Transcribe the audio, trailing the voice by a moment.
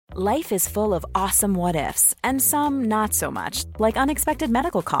Life is full of awesome what-ifs, and some not so much, like unexpected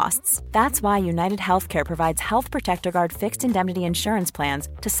medical costs. That's why United Healthcare provides Health Protector Guard fixed indemnity insurance plans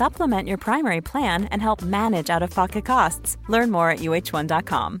to supplement your primary plan and help manage out-of-pocket costs. Learn more at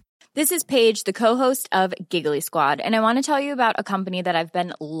uh1.com. This is Paige, the co-host of Giggly Squad, and I want to tell you about a company that I've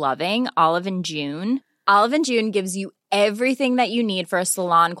been loving, Olive & June. Olive & June gives you everything that you need for a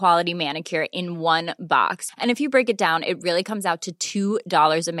salon-quality manicure in one box. And if you break it down, it really comes out to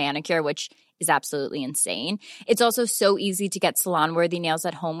 $2 a manicure, which is absolutely insane. It's also so easy to get salon-worthy nails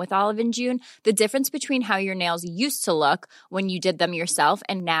at home with Olive & June. The difference between how your nails used to look when you did them yourself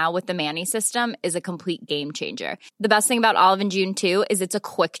and now with the Mani system is a complete game changer. The best thing about Olive & June, too, is it's a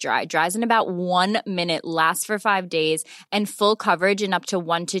quick dry. Dries in about 1 minute, lasts for 5 days, and full coverage in up to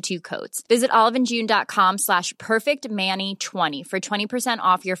 1 to 2 coats. Visit oliveandjune.com/perfectmani20 for 20%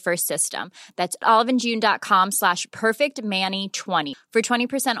 off your first system. That's oliveandjune.com/perfectmani20 for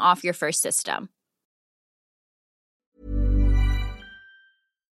 20% off your first system.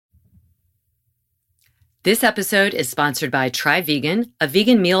 This episode is sponsored by Try Vegan, a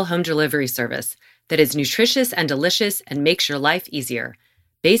vegan meal home delivery service that is nutritious and delicious and makes your life easier.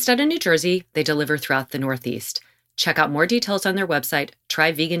 Based out of New Jersey, they deliver throughout the Northeast. Check out more details on their website,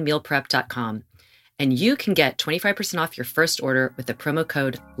 tryveganmealprep.com. And you can get 25% off your first order with the promo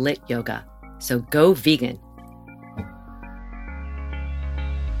code LITYOGA. So go vegan.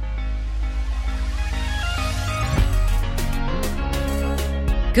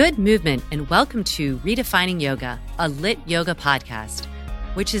 Good movement, and welcome to Redefining Yoga, a lit yoga podcast,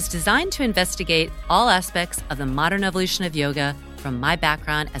 which is designed to investigate all aspects of the modern evolution of yoga from my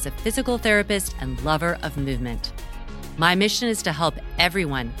background as a physical therapist and lover of movement. My mission is to help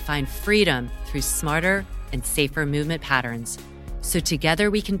everyone find freedom through smarter and safer movement patterns, so together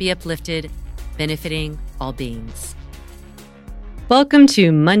we can be uplifted, benefiting all beings. Welcome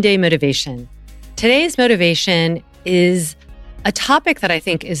to Monday Motivation. Today's motivation is a topic that I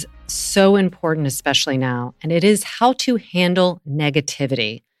think is so important, especially now, and it is how to handle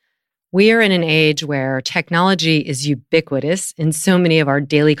negativity. We are in an age where technology is ubiquitous in so many of our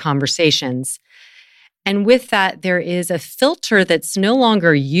daily conversations. And with that, there is a filter that's no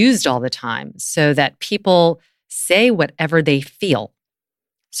longer used all the time so that people say whatever they feel.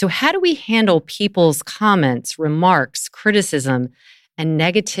 So how do we handle people's comments, remarks, criticism, and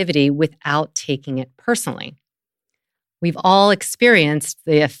negativity without taking it personally? We've all experienced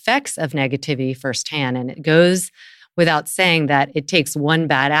the effects of negativity firsthand, and it goes without saying that it takes one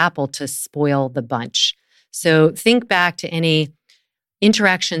bad apple to spoil the bunch. So think back to any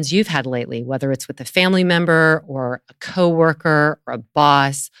interactions you've had lately, whether it's with a family member or a coworker or a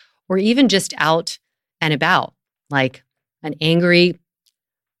boss, or even just out and about, like an angry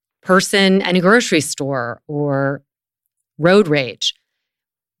person at a grocery store or road rage.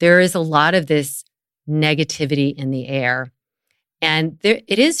 There is a lot of this negativity in the air. And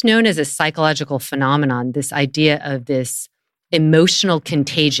it is known as a psychological phenomenon, this idea of this emotional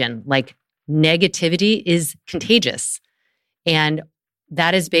contagion, like negativity is contagious. And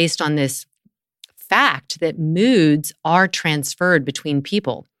that is based on this fact that moods are transferred between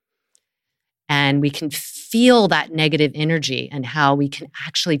people. And we can feel that negative energy and how we can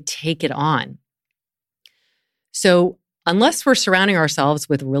actually take it on. So unless we're surrounding ourselves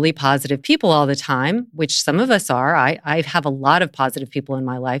with really positive people all the time, which some of us are, I have a lot of positive people in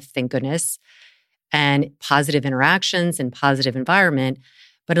my life, thank goodness, and positive interactions and positive environment.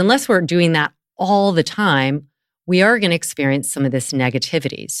 But unless we're doing that all the time, we are going to experience some of this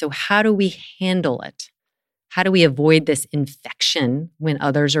negativity. So how do we handle it? How do we avoid this infection when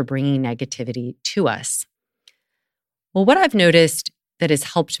others are bringing negativity to us? Well, what I've noticed that has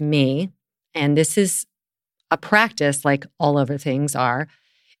helped me, and this is a practice like all other things are,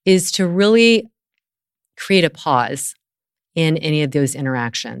 is to really create a pause in any of those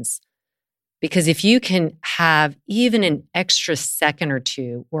interactions. Because if you can have even an extra second or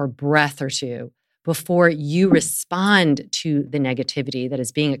two or breath or two before you respond to the negativity that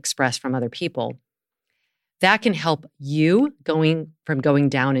is being expressed from other people, that can help you going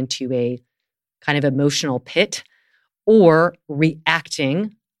down into a kind of emotional pit or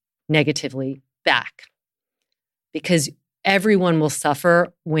reacting negatively back. Because everyone will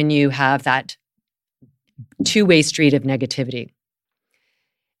suffer when you have that two-way street of negativity.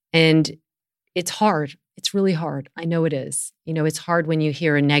 And it's hard. It's really hard. I know it is. It's hard when you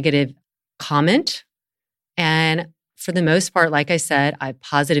hear a negative comment. And for the most part, like I said, I have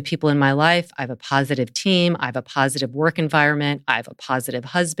positive people in my life. I have a positive team. I have a positive work environment. I have a positive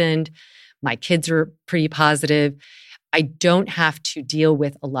husband. My kids are pretty positive. I don't have to deal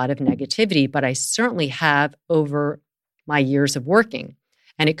with a lot of negativity, but I certainly have over my years of working.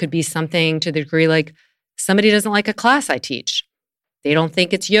 And it could be something to the degree like somebody doesn't like a class I teach. They don't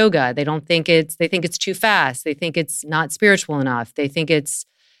think it's yoga. They think it's too fast. They think it's not spiritual enough.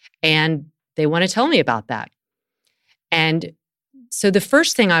 And they want to tell me about that. And so the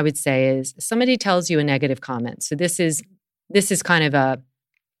first thing I would say is somebody tells you a negative comment. So this is kind of a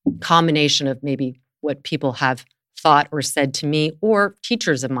combination of maybe what people have thought or said to me or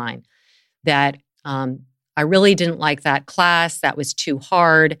teachers of mine that I really didn't like that class. That was too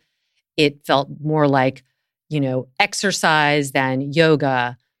hard. It felt more like, exercise than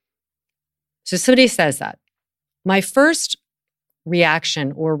yoga. So somebody says that. My first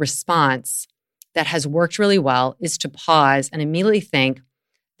reaction or response that has worked really well is to pause and immediately think,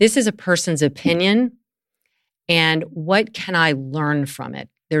 this is a person's opinion, and what can I learn from it?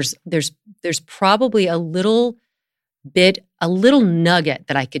 There's probably a little nugget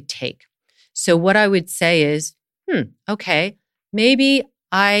that I could take. So what I would say is, okay, maybe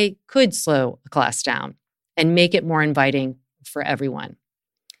I could slow a class down and make it more inviting for everyone.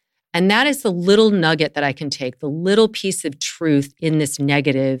 And that is the little nugget that I can take, the little piece of truth in this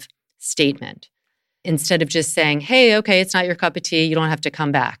negative statement. Instead of just saying, hey, okay, it's not your cup of tea, you don't have to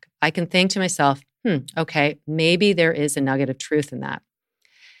come back. I can think to myself, okay, maybe there is a nugget of truth in that.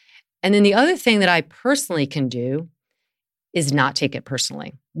 And then the other thing that I personally can do is not take it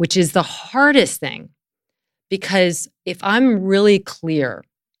personally, which is the hardest thing. Because if I'm really clear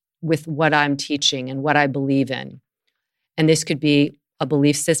with what I'm teaching and what I believe in, and this could be a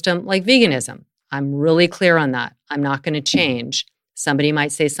belief system like veganism, I'm really clear on that. I'm not going to change. Somebody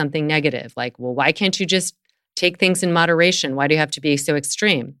might say something negative, like, well, why can't you just take things in moderation? Why do you have to be so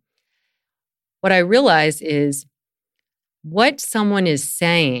extreme? What I realize is what someone is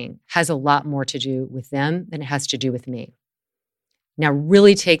saying has a lot more to do with them than it has to do with me. Now,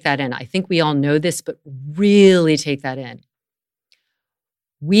 really take that in. I think we all know this, but really take that in.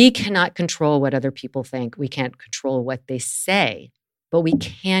 We cannot control what other people think. We can't control what they say, but we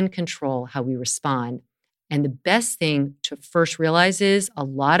can control how we respond. And the best thing to first realize is a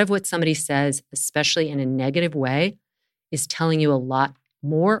lot of what somebody says, especially in a negative way, is telling you a lot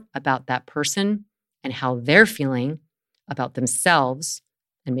more about that person and how they're feeling about themselves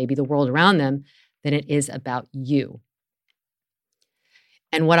and maybe the world around them than it is about you.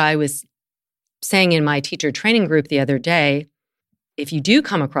 And what I was saying in my teacher training group the other day, if you do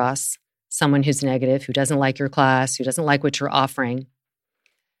come across someone who's negative, who doesn't like your class, who doesn't like what you're offering,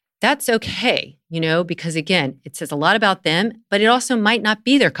 that's okay, because again, it says a lot about them, but it also might not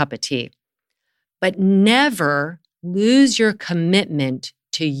be their cup of tea. But never lose your commitment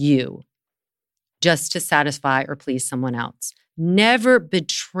to you just to satisfy or please someone else. Never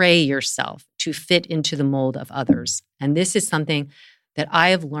betray yourself to fit into the mold of others. And this is something that I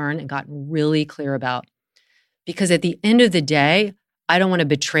have learned and gotten really clear about. Because at the end of the day, I don't want to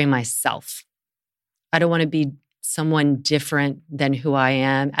betray myself. I don't want to be someone different than who I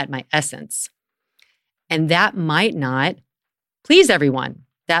am at my essence. And that might not please everyone.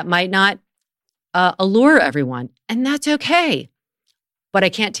 That might not allure everyone. And that's okay. But I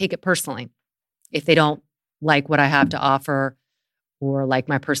can't take it personally if they don't like what I have to offer or like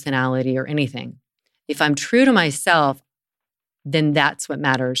my personality or anything. If I'm true to myself, then that's what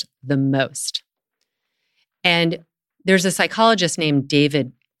matters the most. And there's a psychologist named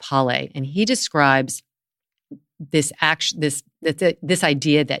David Polay, and he describes this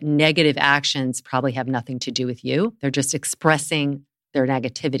idea that negative actions probably have nothing to do with you. They're just expressing their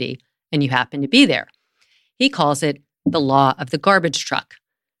negativity, and you happen to be there. He calls it the law of the garbage truck.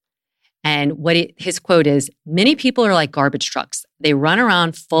 And his quote is, many people are like garbage trucks. They run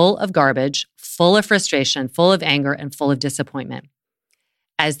around full of garbage, full of frustration, full of anger, and full of disappointment.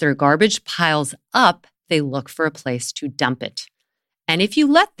 As their garbage piles up, they look for a place to dump it. And if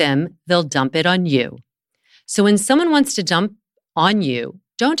you let them, they'll dump it on you. So when someone wants to dump on you,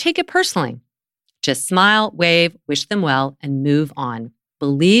 don't take it personally. Just smile, wave, wish them well, and move on.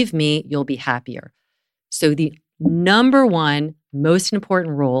 Believe me, you'll be happier. So the number one most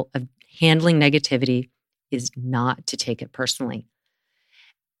important rule of handling negativity is not to take it personally.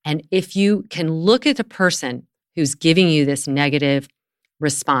 And if you can look at the person who's giving you this negative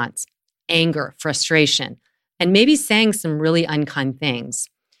response, anger, frustration, and maybe saying some really unkind things,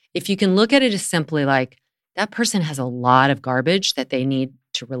 if you can look at it as simply like, that person has a lot of garbage that they need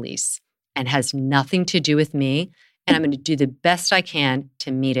to release and has nothing to do with me, and I'm going to do the best I can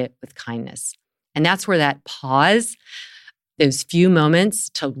to meet it with kindness. And that's where that pause, those few moments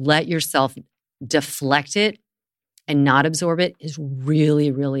to let yourself deflect it and not absorb it is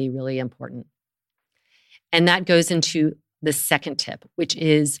really, really, really important. And that goes into the second tip, which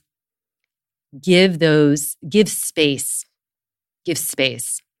is give space give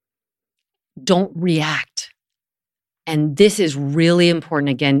space. Don't react. And this is really important.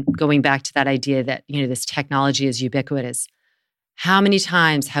 Again, going back to that idea that, this technology is ubiquitous. How many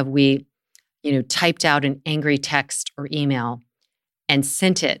times have we, typed out an angry text or email and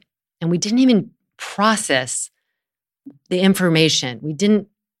sent it, and we didn't even process the information. We didn't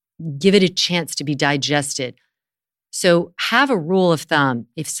give it a chance to be digested. So have a rule of thumb.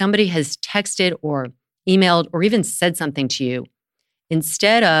 If somebody has texted or emailed or even said something to you,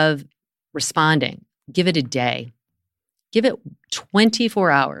 instead of responding, give it a day. Give it 24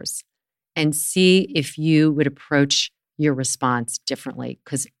 hours and see if you would approach your response differently,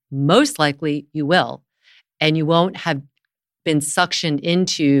 because most likely you will. And you won't have been suctioned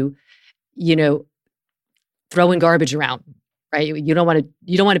into, throwing garbage around, right? You don't want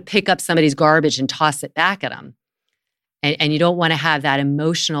to pick up somebody's garbage and toss it back at them. And you don't want to have that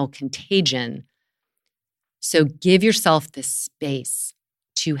emotional contagion. So give yourself the space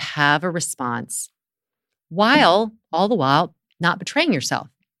to have a response while, all the while, not betraying yourself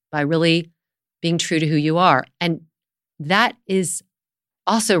by really being true to who you are. And that is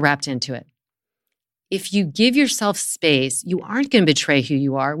also wrapped into it. If you give yourself space, you aren't going to betray who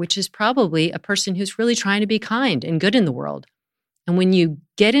you are, which is probably a person who's really trying to be kind and good in the world. And when you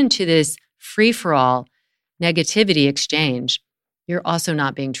get into this free-for-all negativity exchange, you're also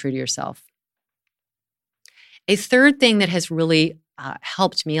not being true to yourself. A third thing that has really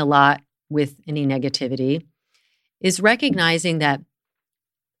helped me a lot with any negativity is recognizing that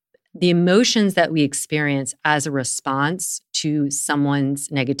the emotions that we experience as a response to someone's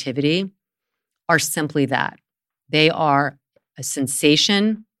negativity are simply that. They are a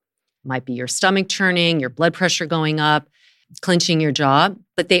sensation. It might be your stomach churning, your blood pressure going up, clenching your jaw,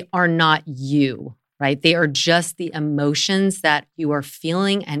 but they are not you, right? They are just the emotions that you are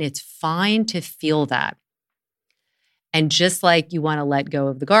feeling, and it's fine to feel that. And just like you want to let go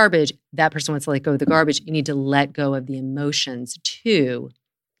of the garbage, that person wants to let go of the garbage, you need to let go of the emotions too.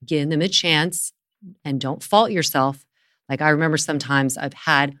 Give them a chance and don't fault yourself. Like I remember sometimes I've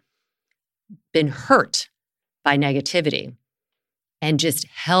been hurt by negativity and just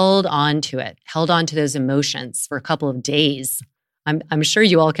held on to it, held on to those emotions for a couple of days. I'm sure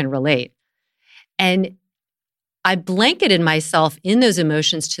you all can relate. And I blanketed myself in those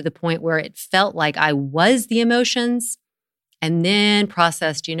emotions to the point where it felt like I was the emotions, and then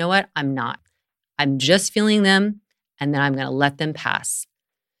processed, you know what? I'm not. I'm just feeling them, and then I'm going to let them pass.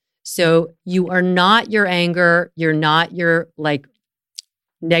 So you are not your anger. You're not your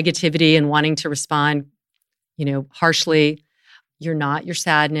negativity and wanting to respond, harshly. You're not your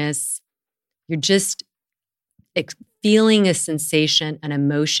sadness. You're just feeling a sensation, an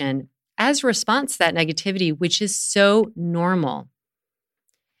emotion as a response to that negativity, which is so normal.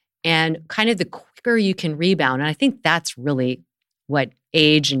 And kind of the quicker you can rebound, and I think that's really what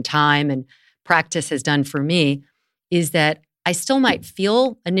age and time and practice has done for me, is that I still might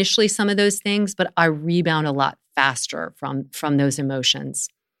feel initially some of those things, but I rebound a lot faster from those emotions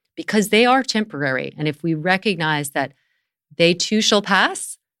because they are temporary. And if we recognize that they too shall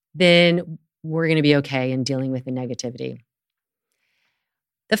pass, then we're going to be okay in dealing with the negativity.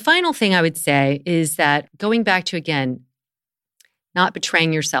 The final thing I would say is that going back to, again, not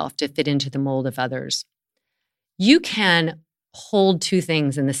betraying yourself to fit into the mold of others, you can hold two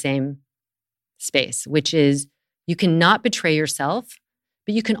things in the same space, which is you cannot betray yourself,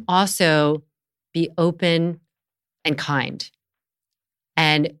 but you can also be open and kind.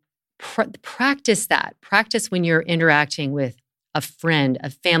 And practice that. Practice when you're interacting with a friend, a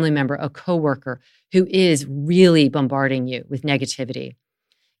family member, a coworker who is really bombarding you with negativity.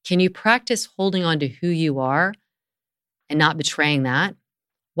 Can you practice holding on to who you are and not betraying that,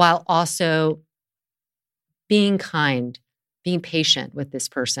 while also being kind, being patient with this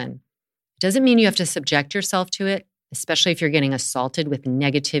person? It doesn't mean you have to subject yourself to it, especially if you're getting assaulted with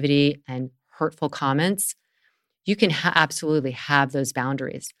negativity and hurtful comments. You can absolutely have those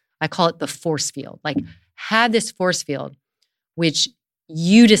boundaries. I call it the force field. Have this force field, which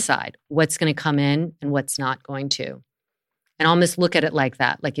you decide what's going to come in and what's not going to. And almost look at it like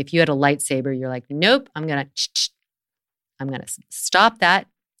that. Like if you had a lightsaber, you're like, nope, I'm going to stop that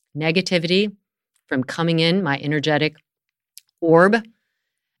negativity from coming in, my energetic orb,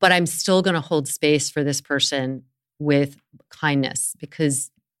 but I'm still going to hold space for this person with kindness, because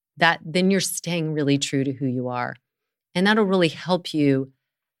then you're staying really true to who you are. And that'll really help you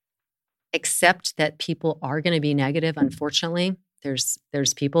accept that people are going to be negative. Unfortunately, there's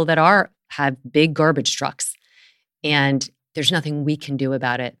people that have big garbage trucks, and there's nothing we can do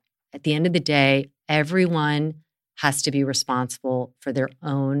about it. At the end of the day, everyone has to be responsible for their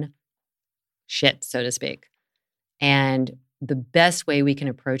own shit, so to speak. And the best way we can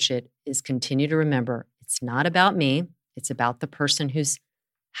approach it is continue to remember it's not about me. It's about the person who's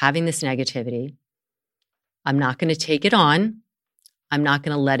having this negativity. I'm not going to take it on. I'm not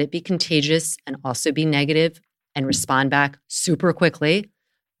going to let it be contagious and also be negative and respond back super quickly,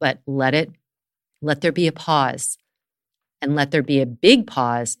 but let there be a pause, and let there be a big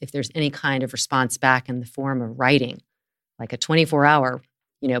pause if there's any kind of response back in the form of writing, like a 24-hour,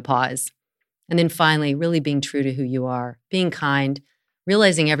 pause. And then finally, really being true to who you are, being kind,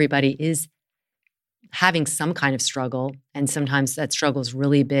 realizing everybody is having some kind of struggle, and sometimes that struggle is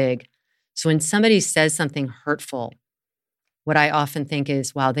really big. So when somebody says something hurtful, what I often think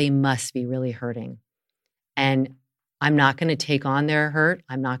is, wow, they must be really hurting. And I'm not going to take on their hurt.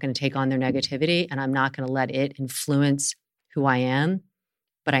 I'm not going to take on their negativity, and I'm not going to let it influence who I am,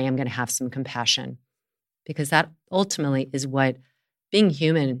 but I am going to have some compassion, because that ultimately is what being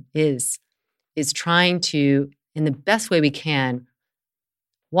human is trying to, in the best way we can,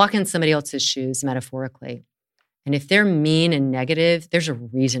 walk in somebody else's shoes metaphorically. And if they're mean and negative, there's a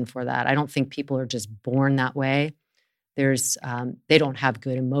reason for that. I don't think people are just born that way. They don't have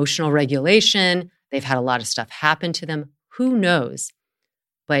good emotional regulation. They've had a lot of stuff happen to them. Who knows?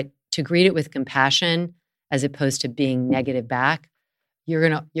 But to greet it with compassion, as opposed to being negative back, you're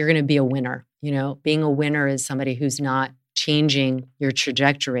gonna be a winner. Being a winner is somebody who's not changing your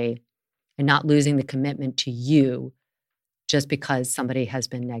trajectory and not losing the commitment to you just because somebody has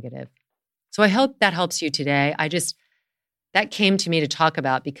been negative. So I hope that helps you today. That came to me to talk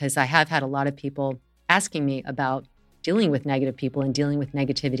about because I have had a lot of people asking me about dealing with negative people and dealing with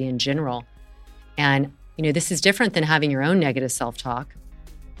negativity in general. And, this is different than having your own negative self-talk.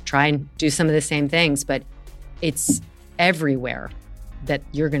 Try and do some of the same things, but it's everywhere that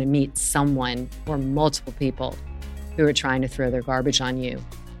you're going to meet someone or multiple people who are trying to throw their garbage on you.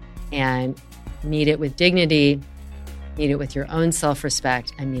 And meet it with dignity, meet it with your own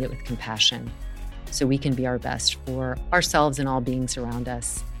self-respect, and meet it with compassion so we can be our best for ourselves and all beings around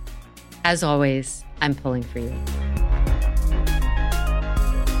us. As always, I'm pulling for you.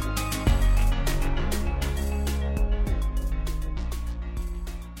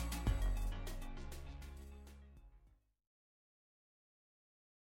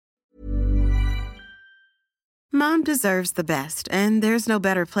 Mom deserves the best, and there's no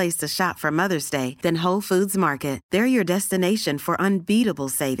better place to shop for Mother's Day than Whole Foods Market. They're your destination for unbeatable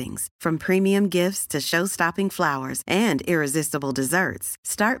savings, from premium gifts to show-stopping flowers and irresistible desserts.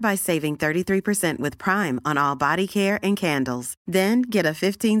 Start by saving 33% with Prime on all body care and candles. Then get a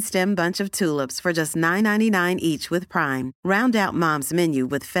 15-stem bunch of tulips for just $9.99 each with Prime. Round out Mom's menu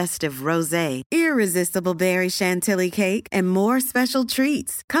with festive rosé, irresistible berry chantilly cake, and more special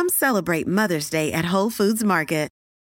treats. Come celebrate Mother's Day at Whole Foods Market.